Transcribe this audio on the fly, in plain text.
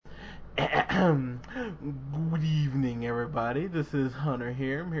Good evening, everybody. This is Hunter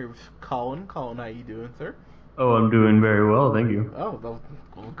here. I'm here with Colin. Colin, how you doing, sir? Oh, I'm doing very well, thank you.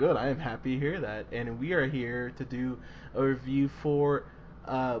 Well, good. I am happy to hear that. And we are here to do a review for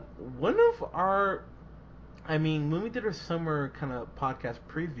uh, one of our. When we did our summer kind of podcast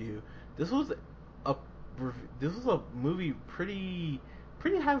preview, this was a this was a movie pretty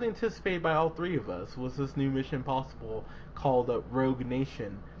highly anticipated by all three of us. Was this new Mission Impossible called Rogue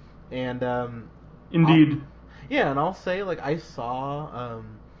Nation? And I'll, Indeed. yeah, and I'll say like I saw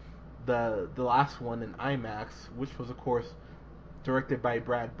the last one in IMAX, which was of course directed by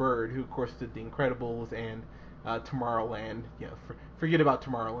Brad Bird, who of course did The Incredibles and Tomorrowland. Forget about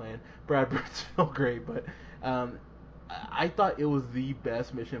Tomorrowland. Brad Bird's still great, but um, I thought it was the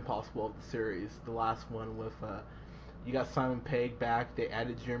best Mission Impossible of the series. The last one with you got Simon Pegg back. They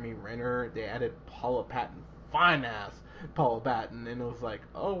added Jeremy Renner. They added Paula Patton, fine ass Paula Patton, and it was like,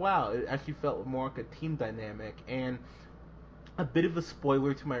 oh wow, it actually felt more like a team dynamic. And a bit of a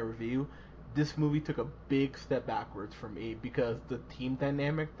spoiler to my review, this movie took a big step backwards for me because the team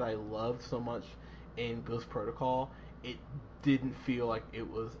dynamic that I loved so much in Ghost Protocol, it didn't feel like it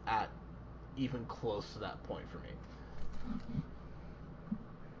was at even close to that point for me.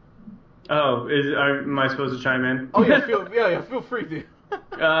 Oh, am I supposed to chime in? Oh yeah, feel free to.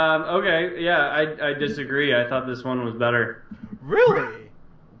 Okay, yeah, I disagree. I thought this one was better. Really?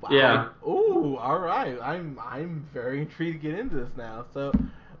 Yeah. All right. I'm very intrigued to get into this now. So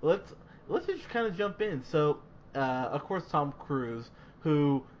let's let's just kind of jump in. So of course Tom Cruise,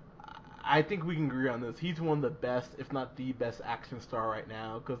 who I think we can agree on this. He's one of the best, if not the best, action star right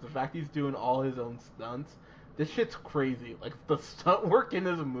now. Because the fact he's doing all his own stunts, this shit's crazy. Like the stunt work in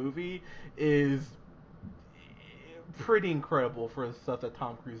this movie is pretty incredible for the stuff that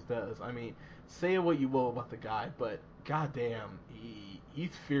Tom Cruise does. I mean, say what you will about the guy, but goddamn,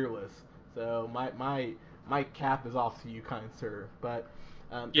 he's fearless. So my cap is off to you, kind sir. But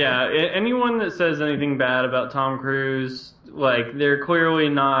Yeah, anyone that says anything bad about Tom Cruise, like, they're clearly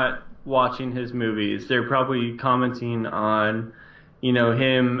not watching his movies. They're probably commenting on,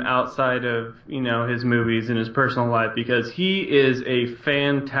 him outside of, his movies and his personal life because he is a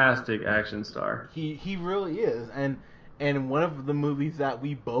fantastic action star. he really is, and one of the movies that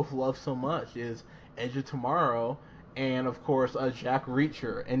we both love so much is Edge of Tomorrow, and of course Jack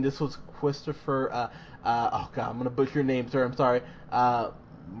Reacher, and this was Christopher. Oh god, I'm gonna butcher your name, sir. I'm sorry.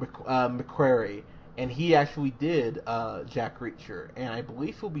 McQuarrie, and he actually did Jack Reacher, and I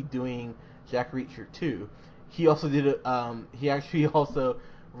believe he'll be doing Jack Reacher 2. He also did it. He actually also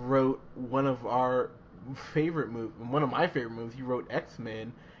wrote one of my favorite movies. He wrote X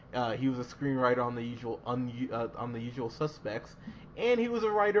Men. He was a screenwriter on the Usual Suspects, and he was a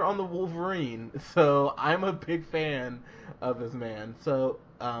writer on the Wolverine. So I'm a big fan of this man. So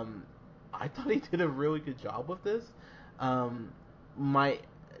I thought he did a really good job with this. My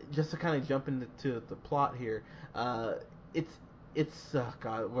Just to kind of jump into the plot here, it's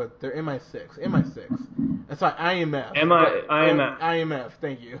God, what they're MI6. Sorry, IMF. Am Right, I? I am. IMF.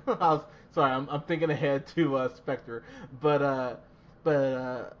 Thank you. Sorry, I'm thinking ahead to Spectre, but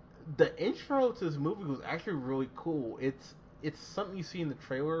the intro to this movie was actually really cool. It's something you see in the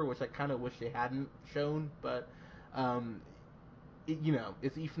trailer, which I kind of wish they hadn't shown, but um,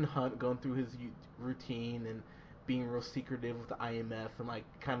 it's Ethan Hunt going through his routine and being real secretive with the IMF and like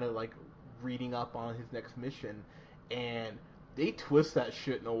kind of like reading up on his next mission, and they twist that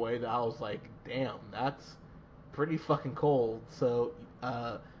shit in a way that I was like, damn, that's pretty fucking cold. So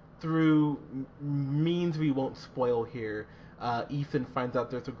through means we won't spoil here, Ethan finds out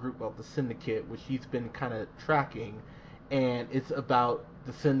there's a group called the Syndicate, which he's been kind of tracking, and it's about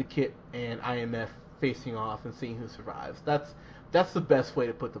the Syndicate and IMF facing off and seeing who survives. That's the best way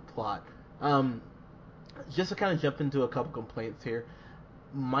to put the plot. Um, just to kind of jump into a couple complaints here.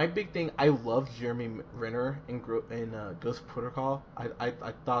 My big thing, I love Jeremy Renner in Ghost Protocol.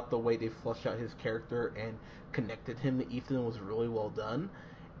 I thought the way they fleshed out his character and connected him to Ethan was really well done.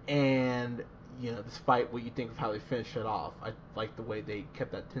 And despite what you think of how they finished it off, I like the way they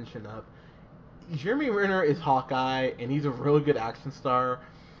kept that tension up. Jeremy Renner is Hawkeye, and he's a really good action star.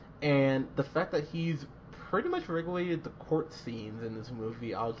 And the fact that he's pretty much regulated the court scenes in this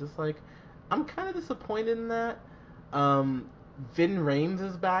movie, I was just like, I'm kind of disappointed in that. Vin Rames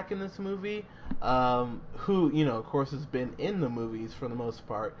is back in this movie, who of course has been in the movies for the most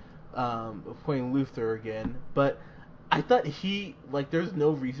part, playing Luther again. But I thought there's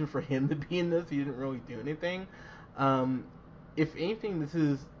no reason for him to be in this. He didn't really do anything. Um, if anything, this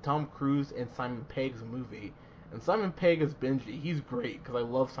is Tom Cruise and Simon Pegg's movie, and Simon Pegg is Benji. He's great because I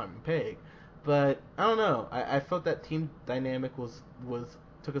love Simon Pegg, but I don't know. I felt that team dynamic was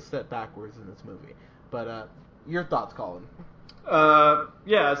took a step backwards in this movie. But your thoughts, Colin?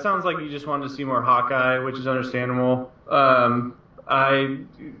 Yeah, it sounds like you just wanted to see more Hawkeye, which is understandable. I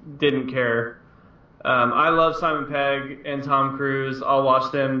didn't care. I love Simon Pegg and Tom Cruise. I'll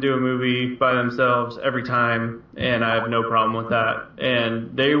watch them do a movie by themselves every time, and I have no problem with that.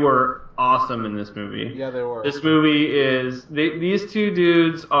 And they were awesome in this movie. Yeah, they were. This movie is... these two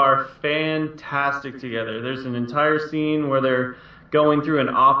dudes are fantastic together. There's an entire scene where they're going through an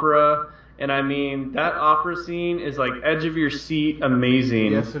opera, and I mean, that opera scene is like edge of your seat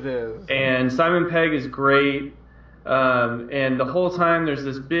amazing. Yes, it is. And Simon Pegg is great. And the whole time there's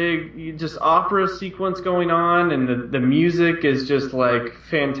this big just opera sequence going on, and the music is just like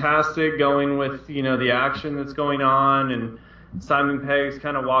fantastic, going with, you know, the action that's going on, and Simon Pegg's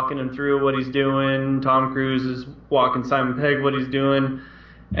kind of walking him through what he's doing. Tom Cruise is walking Simon Pegg what he's doing.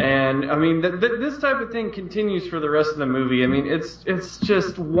 And I mean, this type of thing continues for the rest of the movie. I mean, it's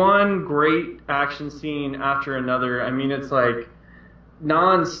just one great action scene after another. I mean, it's like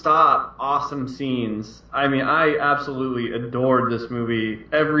non-stop awesome scenes. I mean, I absolutely adored this movie.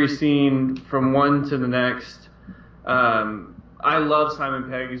 Every scene from one to the next. I love Simon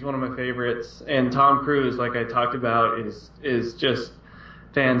Pegg. He's one of my favorites. And Tom Cruise, like I talked about, is just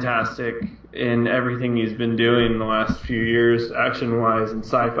fantastic in everything he's been doing in the last few years, action-wise and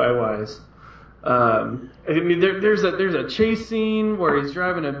sci-fi-wise. I mean, there's a chase scene where he's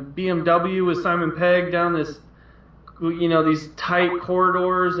driving a BMW with Simon Pegg down this, you know, these tight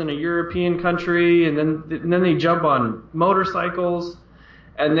corridors in a European country, and then they jump on motorcycles,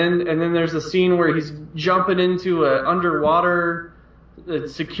 and then there's a scene where he's jumping into an underwater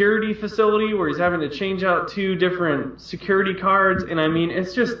security facility where he's having to change out 2 different security cards. And I mean,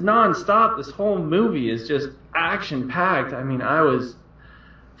 it's just nonstop. This whole movie is just action packed. I mean, I was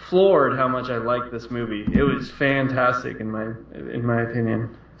floored how much I liked this movie. It was fantastic in my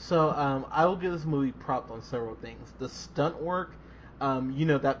opinion. So I will give this movie props on several things. The stunt work, you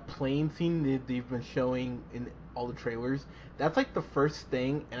know, that plane scene they've been showing in all the trailers, that's like the first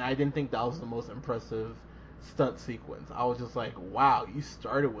thing, and I didn't think that was the most impressive stunt sequence. I was just like, wow, you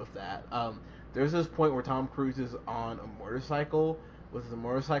started with that. There's this point where Tom Cruise is on a motorcycle with the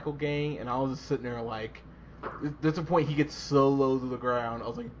motorcycle gang, and I was just sitting there like, there's a point he gets so low to the ground. I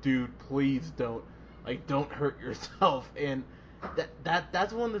was like, dude, please don't hurt yourself. And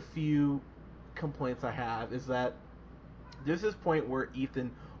that's one of the few complaints I have, is that there's this point where Ethan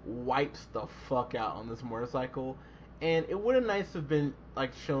wipes the fuck out on this motorcycle, and it would have nice to have been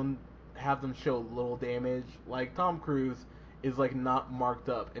like have them show little damage. Like, Tom Cruise is like not marked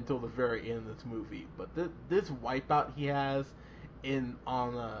up until the very end of this movie, but this wipeout he has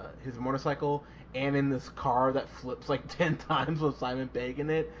on his motorcycle and in this car that flips like 10 times with Simon Pegg in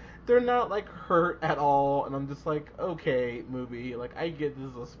it, they're not like hurt at all. And I'm just like, okay, movie, like, I get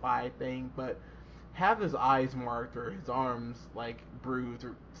this is a spy thing, but have his eyes marked or his arms like bruised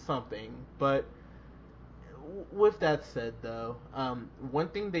or something. But with that said, though, one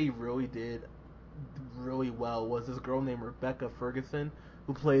thing they really did really well was this girl named Rebecca Ferguson,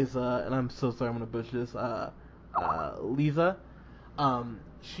 who plays and I'm so sorry I'm gonna butcher this, Lisa.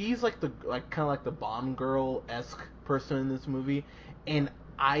 She's like kind of like the Bond girl-esque person in this movie, and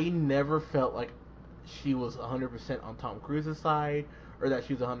I never felt like she was 100% on Tom Cruise's side, or that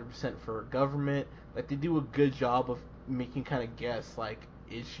she was 100% for government. Like, they do a good job of making kind of guess, like,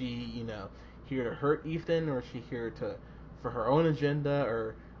 is she, you know, here to hurt Ethan, or is she here for her own agenda,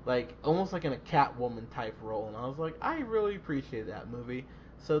 or like almost like in a Catwoman type role. And I was like, I really appreciate that movie.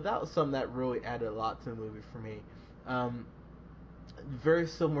 So that was something that really added a lot to the movie for me. Very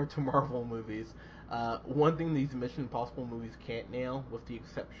similar to Marvel movies. One thing these Mission Impossible movies can't nail, with the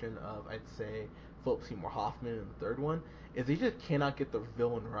exception of, I'd say, Philip Seymour Hoffman in the third one, is they just cannot get the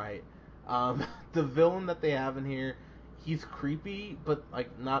villain right. The villain that they have in here, he's creepy, but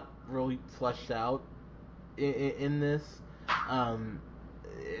like not really fleshed out in this.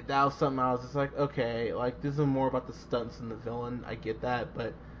 That was something I was just like, okay, like, this is more about the stunts than the villain. I get that,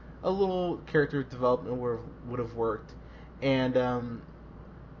 but a little character development would have worked. And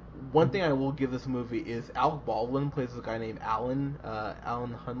one thing I will give this movie is Alec Baldwin plays a guy named Alan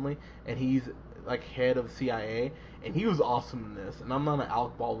Hunley, and he's like head of CIA, and he was awesome in this. And I'm not an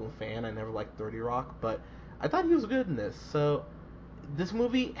Alec Baldwin fan. I never liked 30 Rock, but I thought he was good in this. So this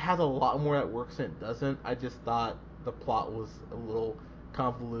movie has a lot more that works than it doesn't. I just thought the plot was a little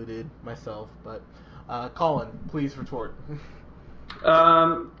convoluted myself. But Colin, please retort.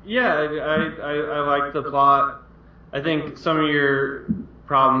 Yeah, I like the plot. I think some of your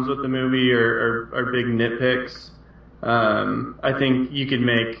problems with the movie are big nitpicks. I think you could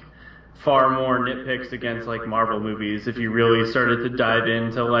make far more nitpicks against like Marvel movies if you really started to dive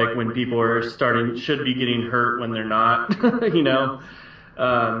into like when people are should be getting hurt when they're not, they're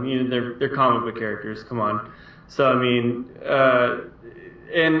comic book characters. Come on. So I mean,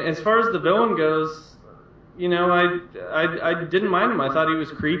 and as far as the villain goes, I didn't mind him. I thought he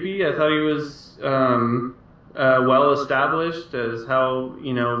was creepy. I thought he was well established as how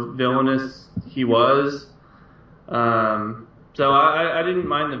villainous he was. So I didn't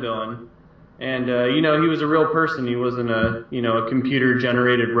mind the villain. And, he was a real person. He wasn't a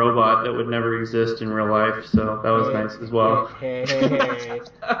computer-generated robot that would never exist in real life. So that was nice as well. Hey. There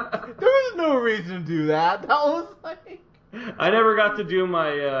was no reason to do that. That was like... I never got to do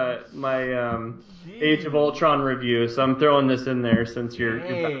my Age of Ultron review, so I'm throwing this in there since you're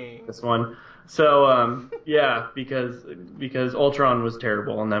back this one. So, because Ultron was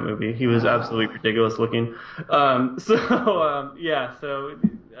terrible in that movie. He was absolutely ridiculous looking. So,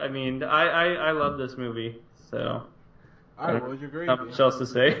 I mean, I love this movie, so. Alright, what was your grade? Not much else to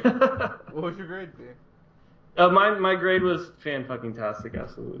say. What was your grade, B? My grade was fan-fucking-tastic,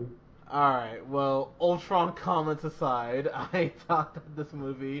 absolutely. Alright, well, Ultron comments aside, I thought that this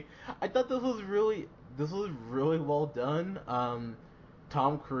was really well done.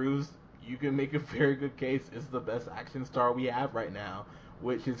 Tom Cruise, you can make a very good case, is the best action star we have right now,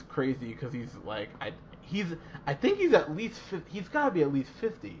 which is crazy because he's like, I think he's at least 50, he's gotta be at least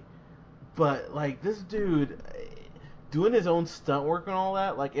 50, but like this dude doing his own stunt work and all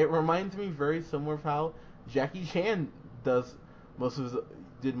that, like it reminds me very similar of how Jackie Chan did most of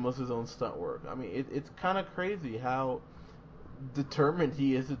his own stunt work. I mean, it's kind of crazy how determined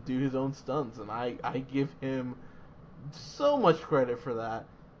he is to do his own stunts, and I give him so much credit for that.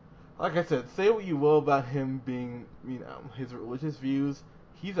 Like I said, say what you will about him being, his religious views,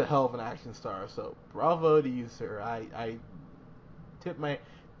 he's a hell of an action star. So bravo to you, sir. I tip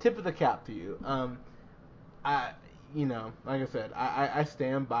of the cap to you. Like I said, I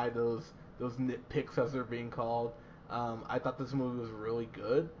stand by those nitpicks as they're being called. I thought this movie was really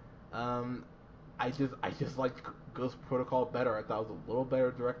good. I just liked Ghost Protocol better. I thought it was a little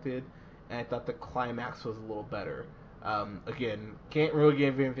better directed, and I thought the climax was a little better. Again, can't really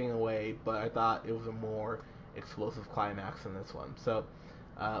give anything away, but I thought it was a more explosive climax in this one. So,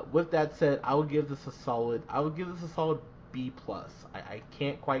 with that said, I would give this a solid B plus. I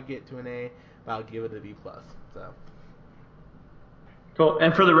can't quite get to an A, but I'll give it a B plus. So. Cool.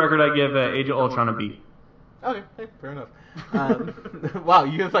 And for the record, I give Age of Ultron a B. Okay, hey, fair enough. Wow,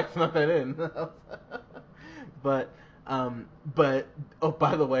 you guys like snuck that in. But oh,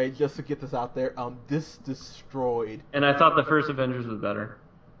 by the way, just to get this out there, this destroyed. And I thought the first Avengers was better.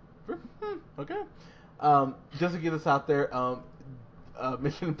 Okay. Just to get this out there,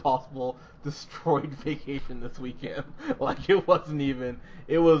 Mission Impossible destroyed Vacation this weekend. Like it wasn't even.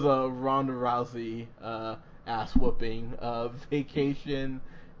 It was a Ronda Rousey ass whooping. Vacation.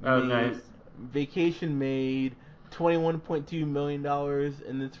 Nice. Vacation made $21.2 million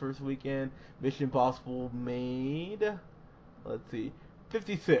in this first weekend. Mission Impossible made, let's see,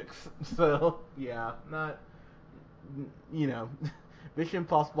 56. So yeah, not, Mission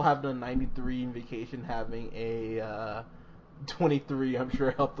Impossible having a 93 and Vacation having a 23. I'm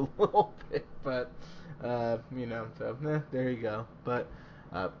sure helped a little bit, but so there you go. But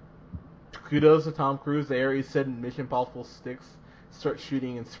kudos to Tom Cruise. They already said Mission Impossible 6 start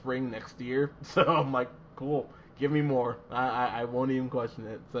shooting in spring next year. So I'm like, cool. Give me more. I won't even question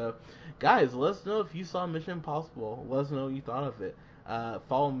it. So, guys, let us know if you saw Mission Impossible. Let us know what you thought of it.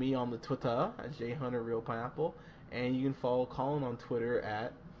 Follow me on the Twitter at JHunterRealPineapple, and you can follow Colin on Twitter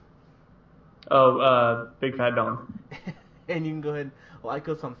at Big Fat Don. And you can go ahead and like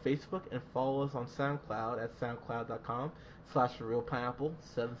us on Facebook and follow us on SoundCloud at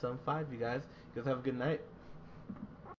soundcloud.com/RealPineapple775. You guys have a good night.